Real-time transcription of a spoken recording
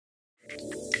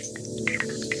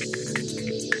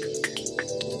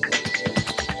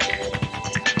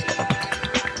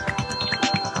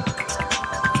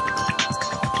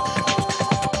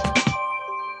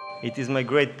is my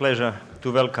great pleasure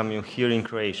to welcome you here in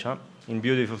Croatia, in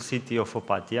beautiful city of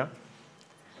Opatija,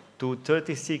 to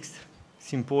 36th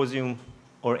Symposium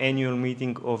or annual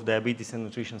meeting of Diabetes and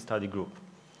Nutrition Study Group.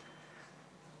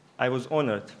 I was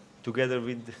honored, together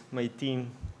with my team,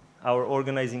 our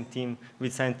organizing team,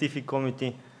 with scientific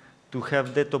committee, to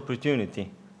have that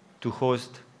opportunity to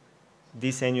host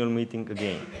this annual meeting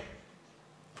again.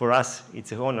 For us,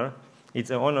 it's an honor.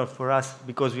 It's an honor for us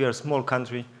because we are a small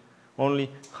country. Only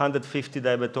 150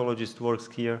 diabetologists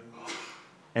work here,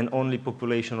 and only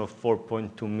population of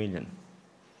 4.2 million.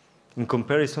 In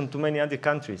comparison to many other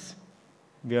countries,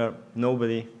 we are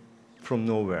nobody from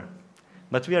nowhere.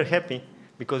 But we are happy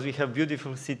because we have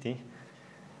beautiful city.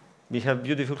 We have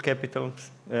beautiful capitals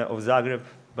of Zagreb,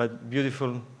 but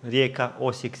beautiful Rijeka,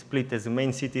 Osijek, Split as the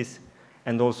main cities,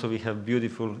 and also we have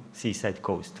beautiful seaside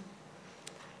coast.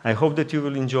 I hope that you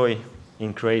will enjoy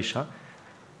in Croatia,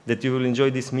 that you will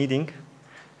enjoy this meeting,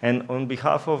 and on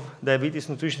behalf of Diabetes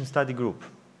Nutrition Study Group,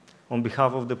 on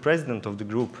behalf of the president of the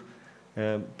group,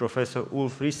 Professor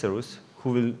Ulf Riserus, who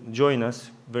will join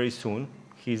us very soon,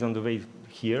 he's on the way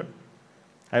here,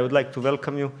 I would like to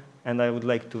welcome you, and I would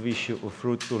like to wish you a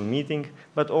fruitful meeting,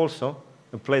 but also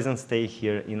a pleasant stay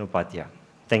here in Opatija.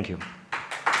 Thank you.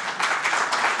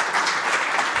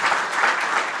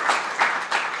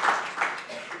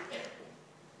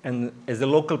 And as a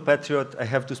local patriot, I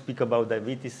have to speak about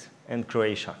diabetes and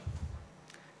Croatia.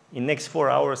 In next 4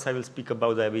 hours, I will speak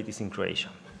about diabetes in Croatia.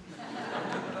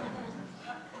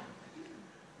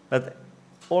 But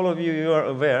all of you, you are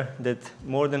aware that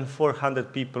more than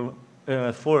 400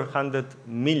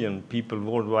 million people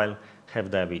worldwide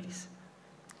have diabetes.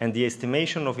 And the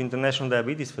estimation of International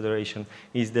Diabetes Federation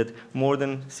is that more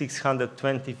than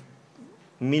 620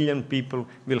 million people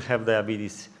will have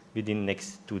diabetes within the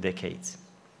next 2 decades.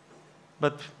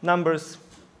 But numbers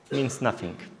means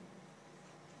nothing.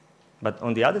 But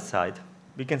on the other side,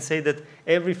 we can say that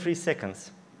every 3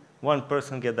 seconds, one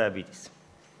person gets diabetes.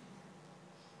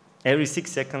 Every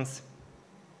 6 seconds,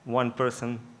 one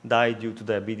person dies due to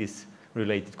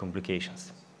diabetes-related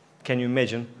complications. Can you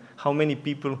imagine how many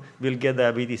people will get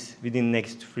diabetes within the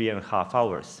next 3.5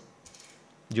 hours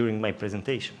during my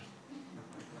presentation?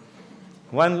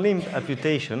 One limb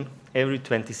amputation every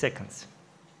 20 seconds.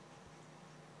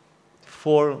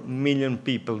 4 million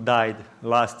people died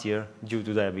last year due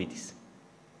to diabetes.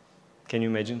 Can you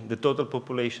imagine? The total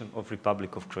population of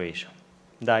Republic of Croatia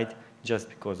died just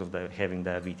because of having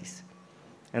diabetes.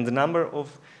 And the number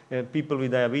of people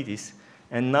with diabetes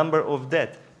and number of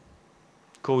deaths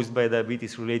caused by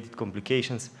diabetes-related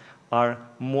complications are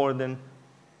more than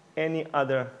any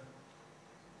other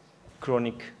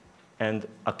chronic and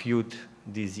acute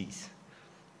disease.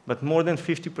 But more than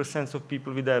 50% of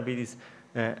people with diabetes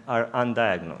are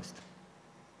undiagnosed.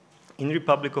 In the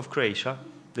Republic of Croatia,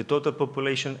 the total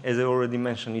population, as I already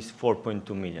mentioned, is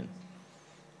 4.2 million.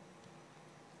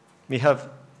 We have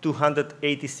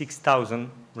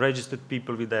 286,000 registered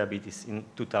people with diabetes in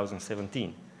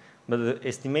 2017. But the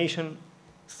estimations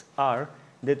are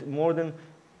that more than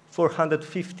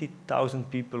 450,000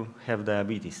 people have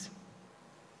diabetes.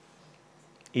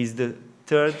 It's the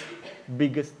third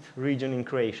biggest region in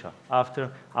Croatia,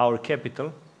 after our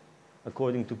capital,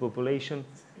 according to population,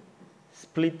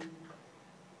 Split,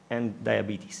 and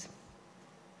diabetes.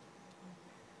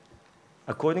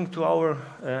 According to our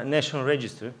national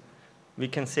register, we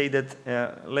can say that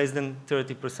less than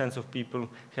 30% of people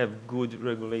have good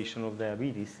regulation of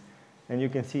diabetes, and you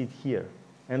can see it here.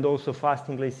 And also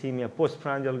fasting glycemia,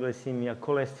 postprandial glycemia,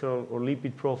 cholesterol or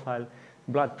lipid profile,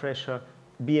 blood pressure,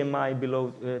 BMI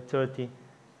below 30,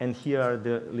 and here are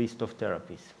the list of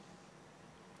therapies.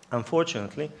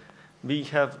 Unfortunately, we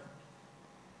have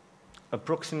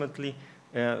approximately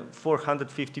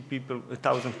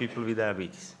 450,000 people with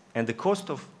diabetes. And the cost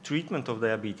of treatment of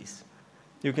diabetes,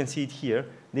 you can see it here.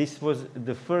 This was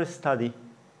the first study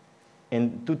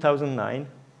in 2009.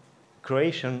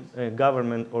 Croatian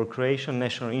government or Croatian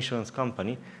National Insurance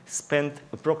Company spent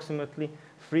approximately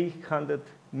 300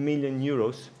 million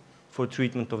euros for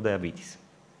treatment of diabetes.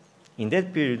 In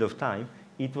that period of time,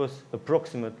 it was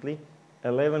approximately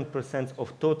 11%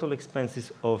 of total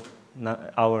expenses of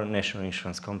our national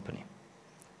insurance company.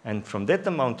 And from that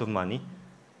amount of money,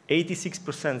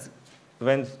 86%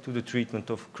 went to the treatment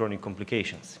of chronic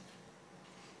complications.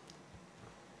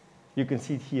 You can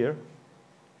see it here.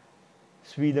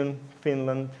 Sweden,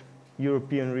 Finland,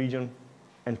 European region,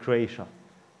 and Croatia.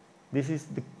 This is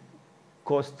the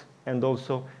cost and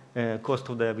also cost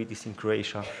of diabetes in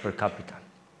Croatia per capita.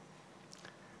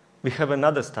 We have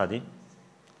another study,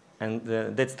 and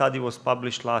that study was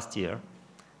published last year.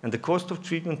 And the cost of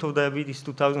treatment of diabetes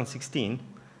 2016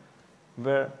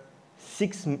 were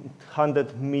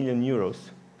 600 million euros,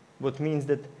 what means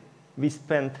that we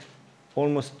spent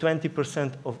almost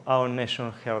 20% of our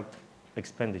national health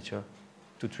expenditure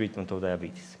to treatment of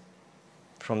diabetes.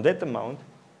 From that amount,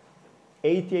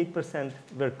 88%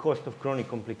 were cost of chronic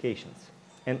complications,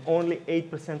 and only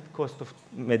 8% cost of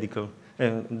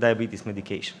diabetes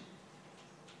medication.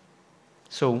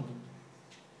 So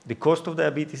the cost of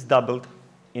diabetes doubled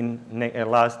in the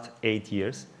last 8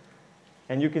 years,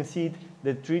 and you can see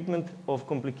the treatment of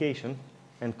complication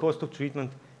and cost of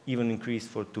treatment even increased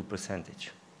for 2%.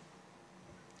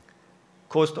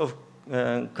 Cost of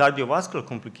cardiovascular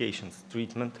complications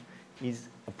treatment is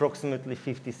approximately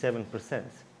 57%.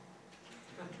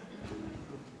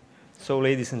 So,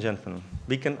 ladies and gentlemen,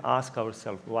 we can ask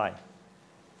ourselves why.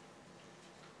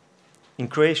 In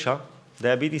Croatia,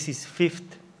 diabetes is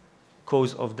 5th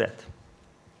cause of death.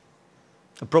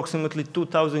 Approximately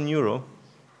 2,000 euro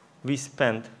we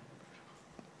spend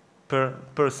per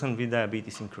person with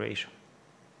diabetes in Croatia.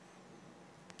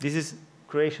 This is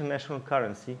Croatian national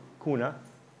currency, kuna.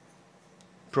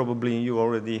 Probably you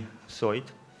already saw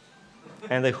it.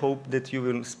 And I hope that you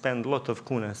will spend a lot of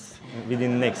kunas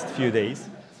within the next few days.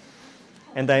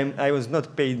 And I was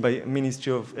not paid by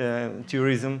Ministry of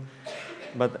Tourism,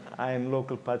 but I am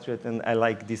local patriot and I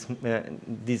like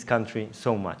this country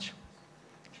so much.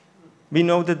 We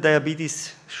know that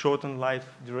diabetes shortens life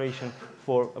duration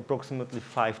for approximately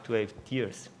 5 to 8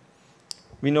 years.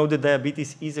 We know that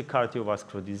diabetes is a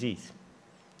cardiovascular disease.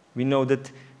 We know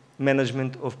that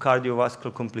management of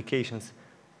cardiovascular complications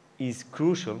is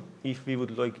crucial if we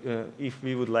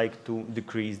would like to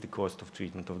decrease the cost of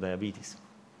treatment of diabetes.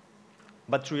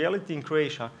 But reality in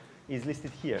Croatia is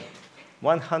listed here.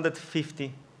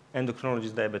 150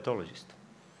 endocrinologist diabetologists,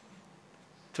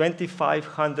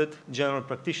 2,500 general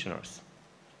practitioners,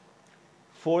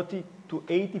 40 to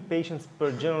 80 patients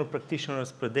per general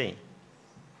practitioners per day.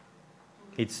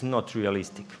 It's not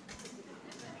realistic.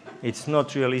 It's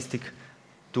not realistic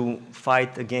to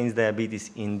fight against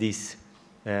diabetes in these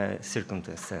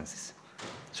circumstances.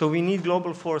 So we need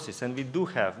global forces, and we do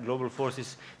have global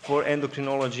forces for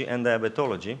endocrinology and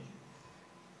diabetology.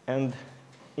 And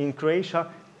in Croatia,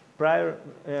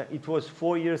 it was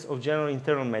 4 years of general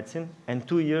internal medicine and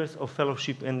 2 years of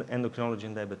fellowship in endocrinology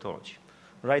and diabetology.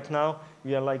 Right now,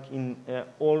 we are like in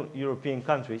all European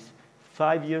countries,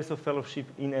 5 years of fellowship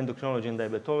in endocrinology and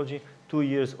diabetology, 2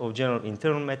 years of general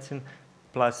internal medicine,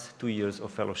 plus 2 years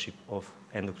of fellowship of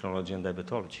endocrinology and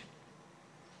diabetology.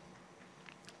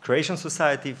 Croatian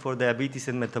Society for Diabetes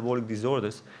and Metabolic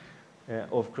Disorders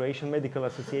of Croatian Medical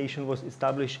Association was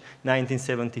established in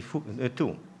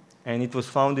 1972, and it was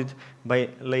founded by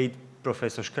late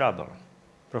Professor Škrabalo.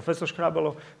 Professor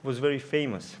Škrabalo was very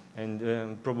famous,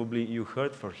 and probably you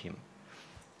heard from him.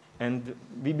 And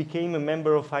we became a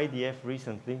member of IDF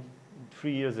recently,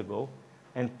 3 years ago,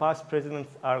 and past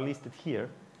presidents are listed here.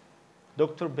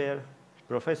 Dr. Bear,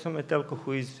 Professor Metelko,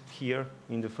 who is here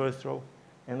in the first row,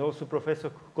 and also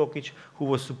Professor Kokic, who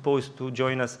was supposed to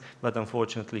join us, but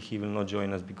unfortunately he will not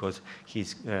join us because he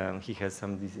has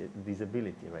some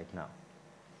disability right now.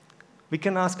 We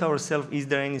can ask ourselves, is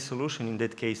there any solution in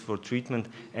that case for treatment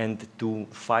and to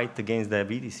fight against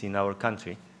diabetes in our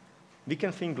country? We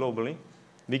can think globally.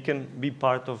 We can be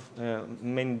part of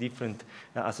many different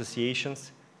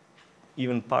associations,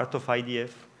 even part of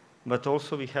IDF, but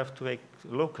also we have to act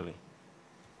locally.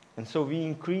 And so we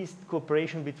increased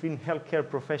cooperation between healthcare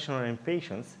professionals and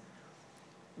patients.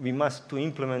 We must to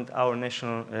implement our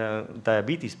national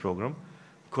diabetes program,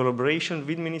 collaboration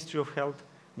with Ministry of Health,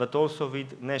 but also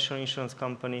with National Insurance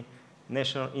Company,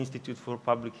 National Institute for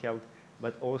Public Health,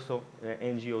 but also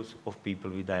NGOs of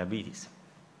people with diabetes.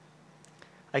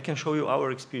 I can show you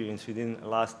our experience within the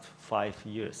last 5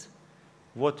 years.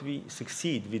 What we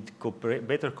succeed with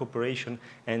better cooperation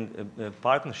and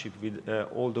partnership with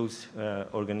all those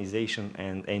organizations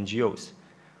and NGOs.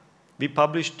 We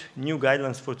published new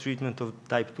guidelines for treatment of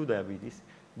type 2 diabetes.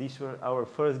 These were our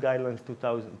first guidelines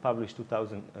published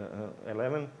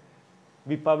 2011.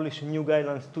 We published new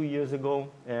guidelines 2 years ago,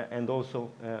 and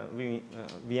also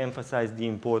we emphasized the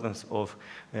importance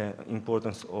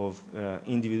of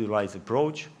individualized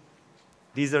approach.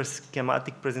 These are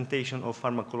schematic presentation of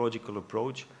pharmacological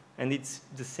approach, and it's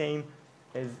the same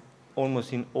as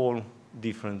almost in all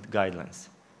different guidelines.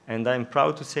 And I'm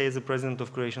proud to say, as the president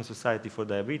of Croatian Society for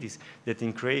Diabetes, that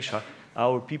in Croatia,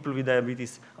 our people with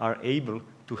diabetes are able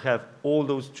to have all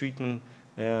those treatment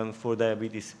for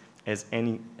diabetes as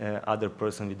any other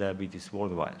person with diabetes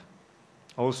worldwide.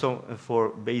 Also for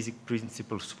basic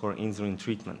principles for insulin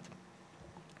treatment.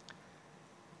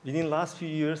 Within the last few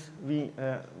years, we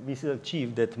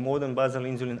achieved that modern basal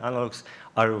insulin analogs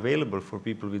are available for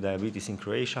people with diabetes in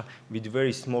Croatia with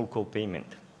very small co-payment.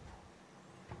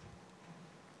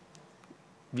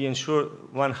 We ensure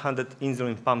 100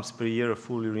 insulin pumps per year are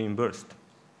fully reimbursed.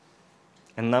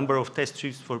 And number of test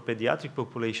strips for pediatric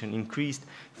population increased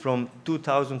from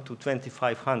 2,000 to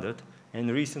 2,500.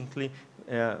 And recently,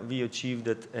 we achieved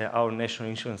that our national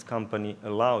insurance company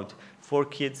allowed for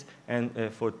kids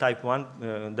and for type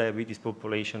 1 diabetes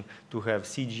population to have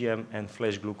CGM and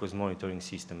flash glucose monitoring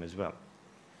system as well.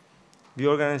 We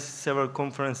organized several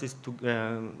conferences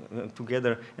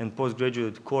together and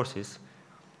postgraduate courses.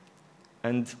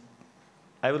 And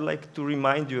I would like to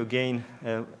remind you again,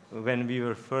 when we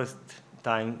were first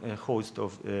time host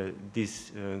of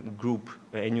this group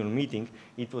annual meeting,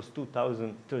 it was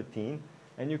 2013.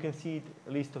 And you can see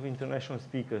a list of international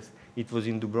speakers. It was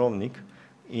in Dubrovnik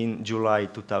in July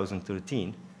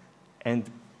 2013. And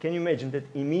can you imagine that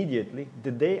immediately,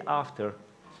 the day after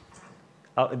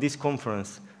this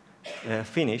conference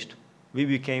finished, we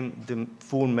became the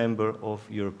full member of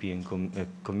European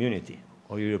community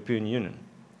or European Union.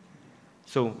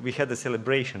 So we had a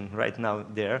celebration right now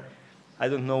there. I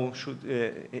don't know,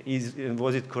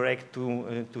 was it correct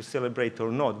to celebrate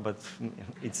or not, but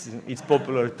it's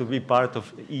popular to be part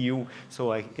of EU,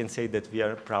 so I can say that we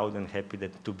are proud and happy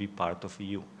to be part of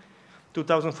EU.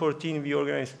 2014, we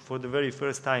organized for the very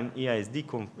first time ISD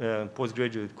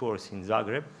postgraduate course in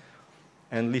Zagreb,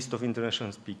 and list of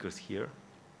international speakers here.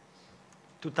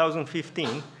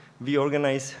 2015, we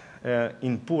organized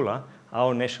in Pula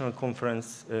our national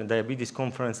conference, diabetes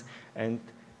conference, and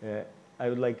I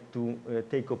would like to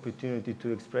take opportunity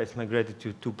to express my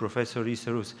gratitude to Professor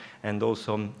Riserus and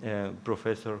also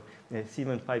Professor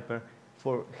Simon Piper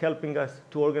for helping us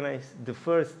to organize the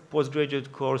first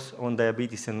postgraduate course on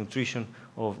diabetes and nutrition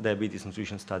of Diabetes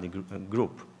Nutrition Study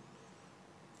Group.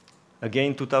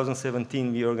 Again,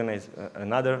 2017, we organized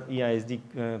another EISD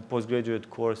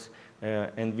postgraduate course,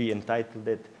 and we entitled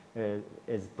it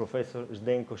as Professor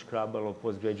Zdenko Škrabalo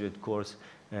postgraduate course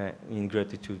in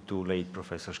gratitude to late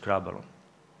Professor Škrabalo.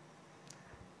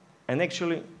 And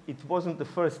actually, it wasn't the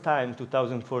first time,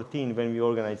 2014, when we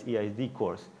organized EISD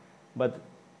course, but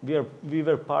we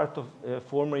were part of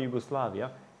former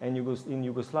Yugoslavia, and in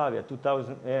Yugoslavia,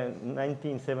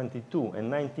 1972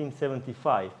 and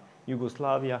 1975,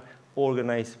 Yugoslavia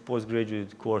organized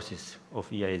postgraduate courses of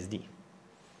EISD.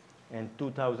 And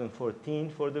 2014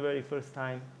 for the very first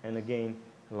time, and again,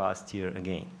 last year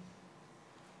again.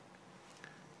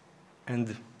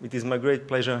 And it is my great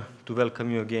pleasure to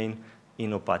welcome you again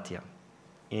in Opatija,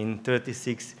 in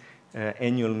 36th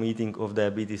annual meeting of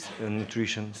Diabetes and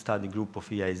Nutrition Study Group of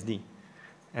EISD.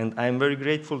 And I am very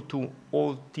grateful to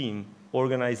all team,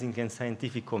 organizing and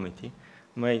scientific committee.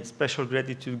 My special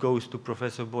gratitude goes to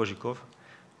Professor Božikov,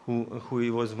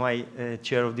 who was my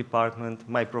chair of department,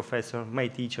 my professor, my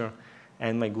teacher,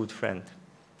 and my good friend.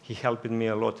 He helped me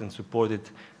a lot and supported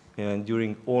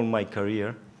during all my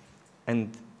career,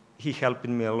 and he helped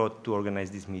me a lot to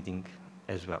organize this meeting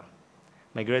as well.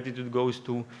 My gratitude goes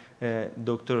to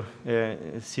Dr.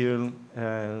 Cyril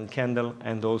Kendall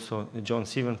and also John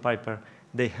Steven Piper.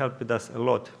 They helped us a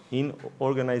lot in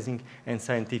organizing and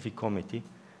scientific committee,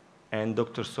 and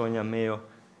Dr. Sonia Mayo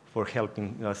for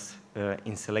helping us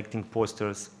in selecting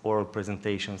posters, oral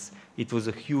presentations. It was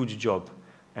a huge job,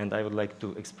 and I would like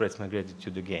to express my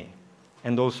gratitude again.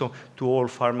 And also to all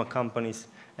pharma companies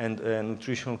and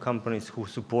nutritional companies who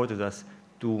supported us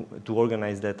to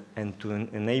organize that and to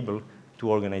enable to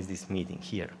organize this meeting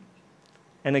here.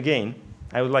 And again,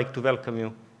 I would like to welcome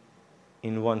you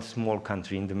in one small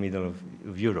country in the middle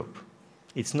of Europe.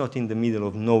 It's not in the middle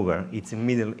of nowhere, it's in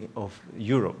the middle of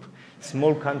Europe.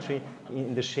 Small country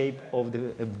in the shape of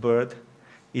a bird.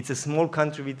 It's a small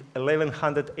country with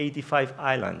 1,185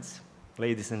 islands.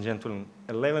 Ladies and gentlemen,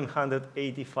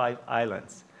 1,185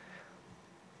 islands.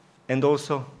 And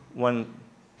also one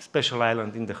special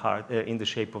island in the heart, in the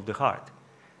shape of the heart.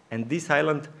 And this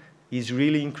island is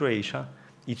really in Croatia.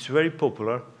 It's very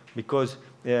popular because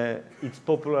it's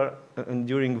popular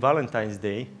during Valentine's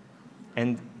Day,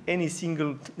 and any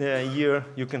single year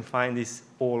you can find this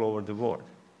all over the world.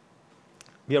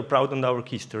 We are proud on our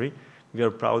history. We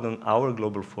are proud on our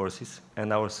global forces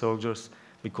and our soldiers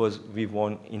because we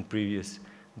won in previous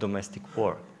domestic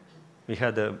war. We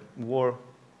had a war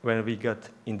when we got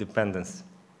independence.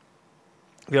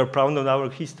 We are proud of our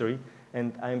history,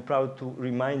 and I am proud to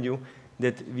remind you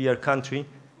that we are country,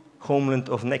 homeland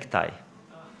of necktie.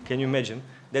 Can you imagine?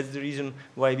 That's the reason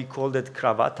why we call that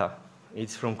kravata.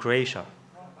 It's from Croatia.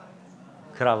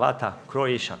 Kravata,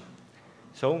 Croatia.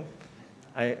 So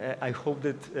I hope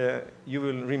that you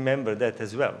will remember that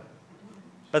as well.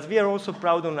 But we are also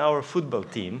proud on our football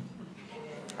team.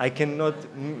 I cannot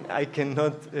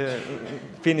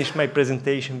finish my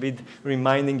presentation with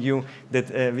reminding you that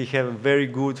we have a very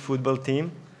good football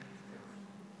team.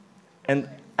 And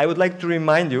I would like to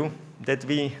remind you that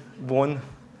we won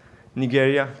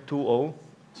Nigeria 2-0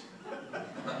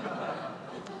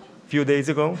 a few days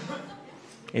ago.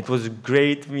 It was a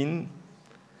great win.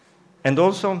 And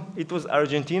also, it was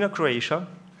Argentina-Croatia.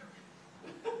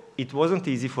 It wasn't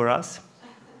easy for us.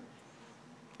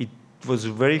 It was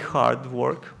very hard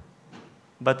work,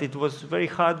 but it was very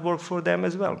hard work for them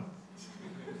as well.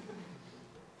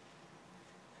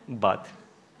 But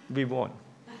we won.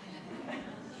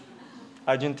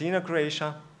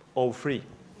 Argentina-Croatia 0-3.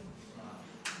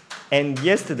 And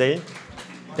yesterday,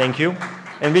 thank you,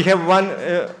 and we have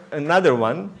another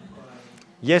one.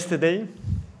 Yesterday,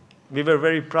 we were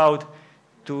very proud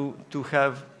to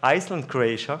have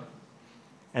Iceland-Croatia,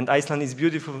 and Iceland is a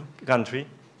beautiful country.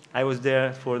 I was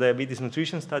there for the Diabetes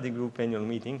Nutrition Study Group annual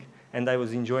meeting, and I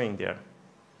was enjoying there.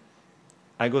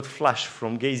 I got flushed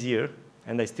from Geysir,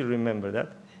 and I still remember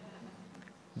that.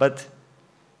 But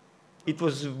it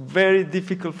was very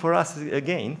difficult for us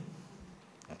again,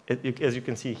 as you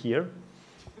can see here.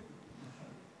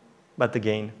 But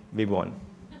again, we won.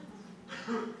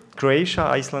 Croatia,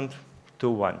 Iceland,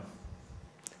 2-1.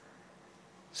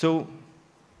 So,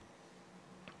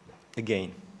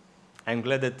 again, I'm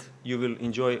glad that you will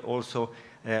enjoy also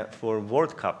for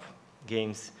World Cup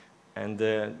games, and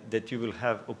that you will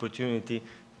have opportunity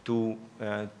to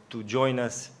join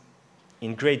us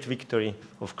in great victory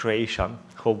of Croatia,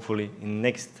 hopefully in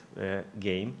next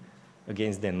game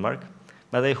against Denmark.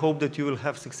 But I hope that you will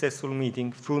have successful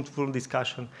meeting, fruitful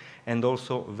discussion, and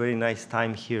also a very nice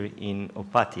time here in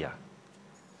Opatija.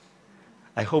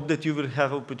 I hope that you will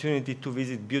have opportunity to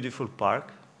visit beautiful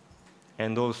park,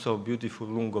 and also beautiful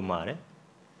lungomare,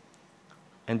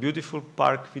 and beautiful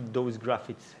park with those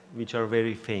graphics which are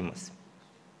very famous.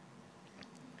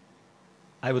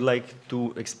 I would like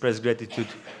to express gratitude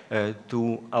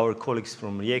to our colleagues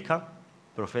from Rijeka,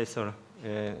 Professor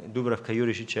Dubravka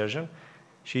Jurišić-Eržan.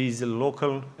 She is a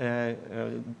local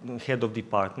head of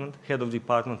department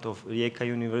of Rijeka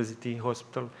University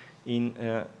Hospital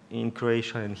in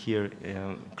Croatia and here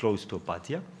close to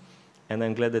Opatija. And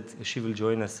I'm glad that she will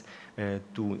join us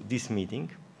to this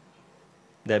meeting,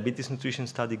 Diabetes Nutrition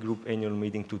Study Group Annual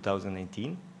Meeting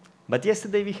 2018. But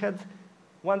yesterday we had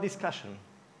one discussion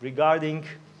regarding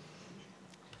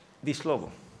this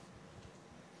logo.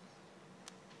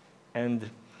 And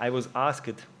I was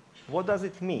asked, what does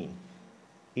it mean?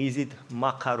 Is it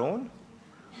macaron?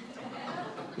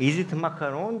 Is it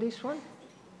macaron, this one?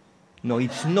 No,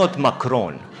 it's not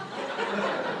Macron.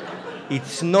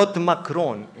 It's not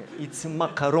Macron, it's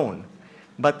macaron.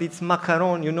 But it's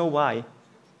macaron, you know why?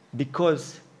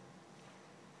 Because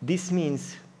this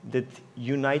means that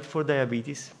Unite for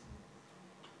Diabetes,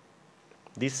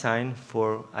 this sign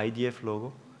for IDF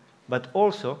logo, but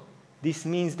also this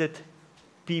means that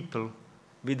people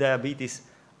with diabetes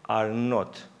are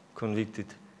not convicted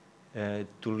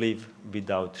to live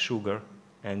without sugar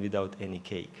and without any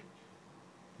cake.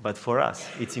 But for us,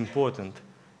 it's important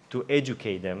to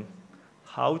educate them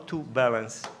how to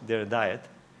balance their diet.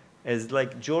 As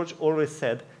like George always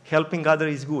said, helping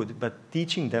others is good, but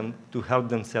teaching them to help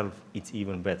themselves, it's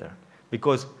even better.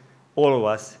 Because all of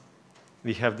us,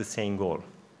 we have the same goal,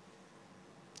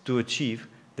 to achieve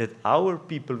that our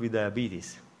people with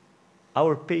diabetes,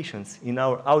 our patients in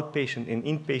our outpatient and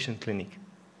inpatient clinic,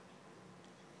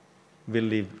 will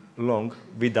live long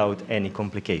without any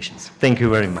complications. Thank you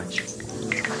very much.